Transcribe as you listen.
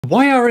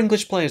Why are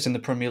English players in the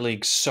Premier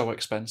League so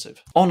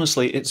expensive?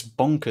 Honestly, it's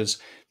bonkers.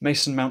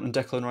 Mason Mount and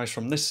Declan Rice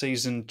from this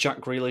season,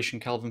 Jack Grealish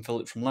and Kalvin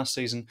Phillips from last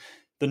season.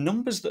 The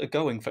numbers that are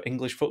going for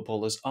English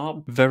footballers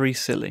are very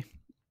silly.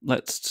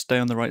 Let's stay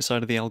on the right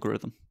side of the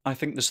algorithm. I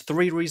think there's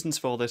 3 reasons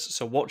for this,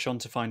 so watch on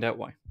to find out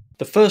why.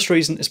 The first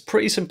reason is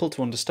pretty simple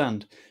to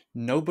understand.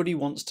 Nobody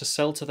wants to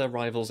sell to their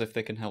rivals if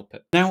they can help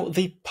it. Now,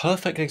 the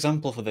perfect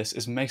example for this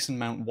is Mason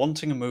Mount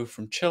wanting a move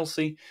from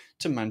Chelsea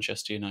to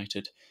Manchester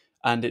United.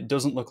 And it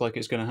doesn't look like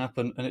it's going to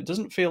happen, and it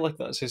doesn't feel like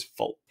that's his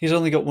fault. He's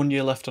only got 1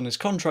 year left on his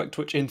contract,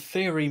 which in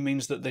theory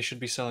means that they should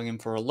be selling him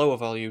for a lower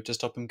value to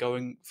stop him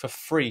going for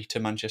free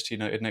to Manchester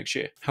United next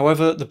year.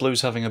 However, the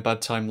Blues having a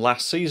bad time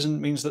last season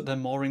means that they're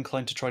more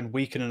inclined to try and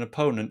weaken an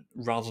opponent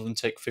rather than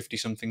take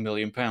 50-something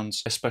million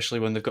pounds, especially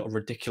when they've got a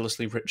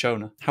ridiculously rich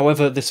owner.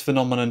 However, this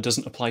phenomenon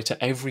doesn't apply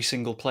to every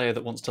single player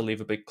that wants to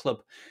leave a big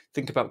club.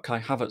 Think about Kai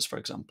Havertz, for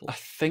example. I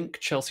think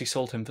Chelsea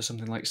sold him for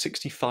something like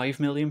 £65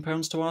 million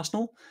to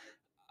Arsenal.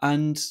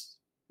 And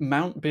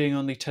Mount being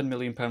only £10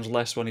 million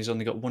less when he's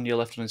only got 1 year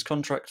left on his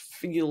contract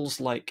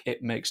feels like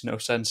it makes no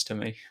sense to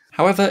me.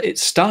 However, it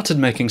started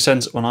making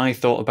sense when I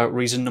thought about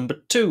reason number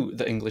 2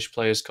 that English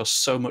players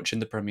cost so much in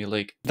the Premier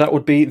League. That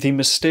would be the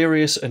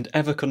mysterious and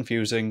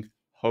ever-confusing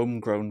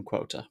homegrown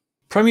quota.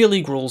 Premier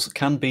League rules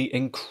can be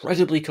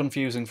incredibly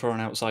confusing for an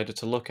outsider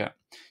to look at.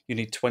 You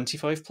need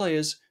 25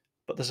 players,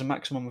 but there's a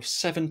maximum of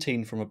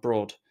 17 from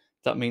abroad.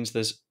 That means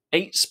there's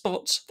 8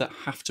 spots that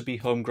have to be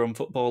homegrown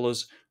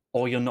footballers,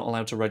 or you're not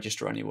allowed to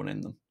register anyone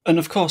in them. And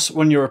of course,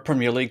 when you're a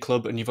Premier League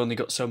club and you've only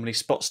got so many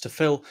spots to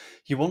fill,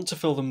 you want to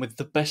fill them with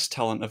the best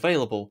talent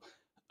available,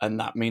 and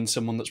that means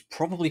someone that's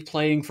probably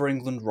playing for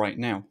England right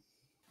now.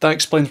 That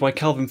explains why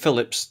Kalvin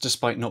Phillips,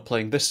 despite not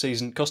playing this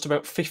season, cost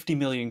about 50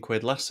 million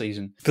quid last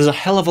season. There's a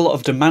hell of a lot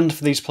of demand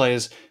for these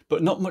players,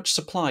 but not much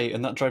supply,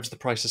 and that drives the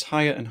prices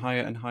higher and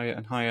higher and higher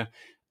and higher,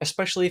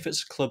 especially if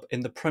it's a club in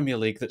the Premier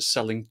League that's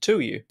selling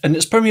to you. And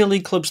it's Premier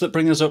League clubs that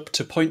bring us up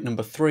to point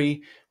number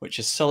 3, which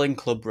is selling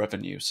club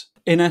revenues.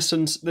 In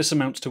essence, this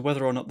amounts to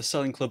whether or not the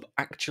selling club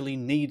actually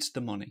needs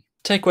the money.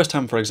 Take West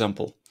Ham, for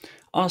example.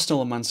 Arsenal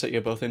and Man City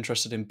are both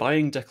interested in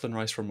buying Declan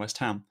Rice from West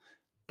Ham,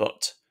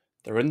 but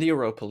they're in the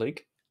Europa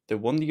League, they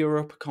won the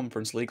Europa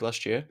Conference League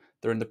last year,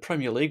 they're in the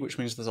Premier League, which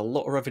means there's a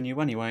lot of revenue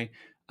anyway,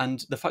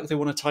 and the fact they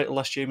won a title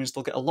last year means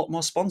they'll get a lot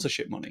more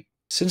sponsorship money.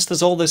 Since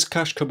there's all this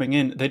cash coming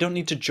in, they don't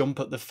need to jump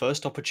at the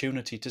first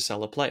opportunity to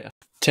sell a player.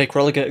 Take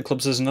relegated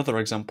clubs as another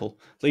example.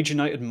 Leeds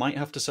United might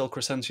have to sell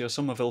Crescencio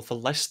Somerville for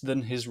less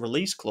than his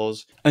release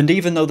clause, and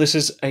even though this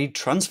is a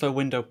transfer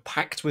window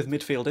packed with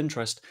midfield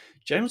interest,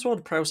 James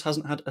Ward-Prowse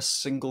hasn't had a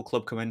single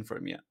club come in for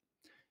him yet.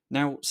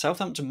 Now,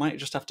 Southampton might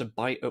just have to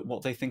bite at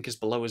what they think is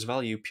below his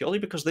value purely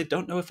because they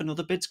don't know if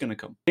another bid's going to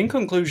come. In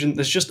conclusion,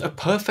 there's just a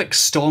perfect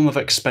storm of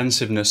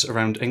expensiveness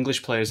around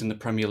English players in the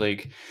Premier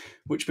League,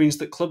 which means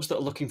that clubs that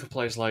are looking for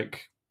players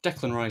like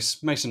Declan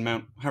Rice, Mason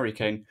Mount, Harry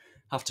Kane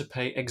have to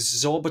pay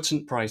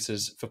exorbitant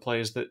prices for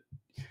players that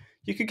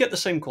you could get the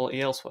same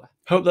quality elsewhere.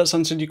 Hope that's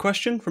answered your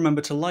question.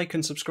 Remember to like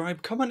and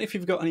subscribe, comment if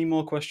you've got any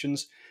more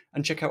questions,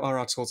 and check out our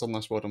articles on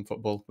Last Word on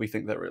Football. We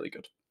think they're really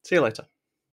good. See you later.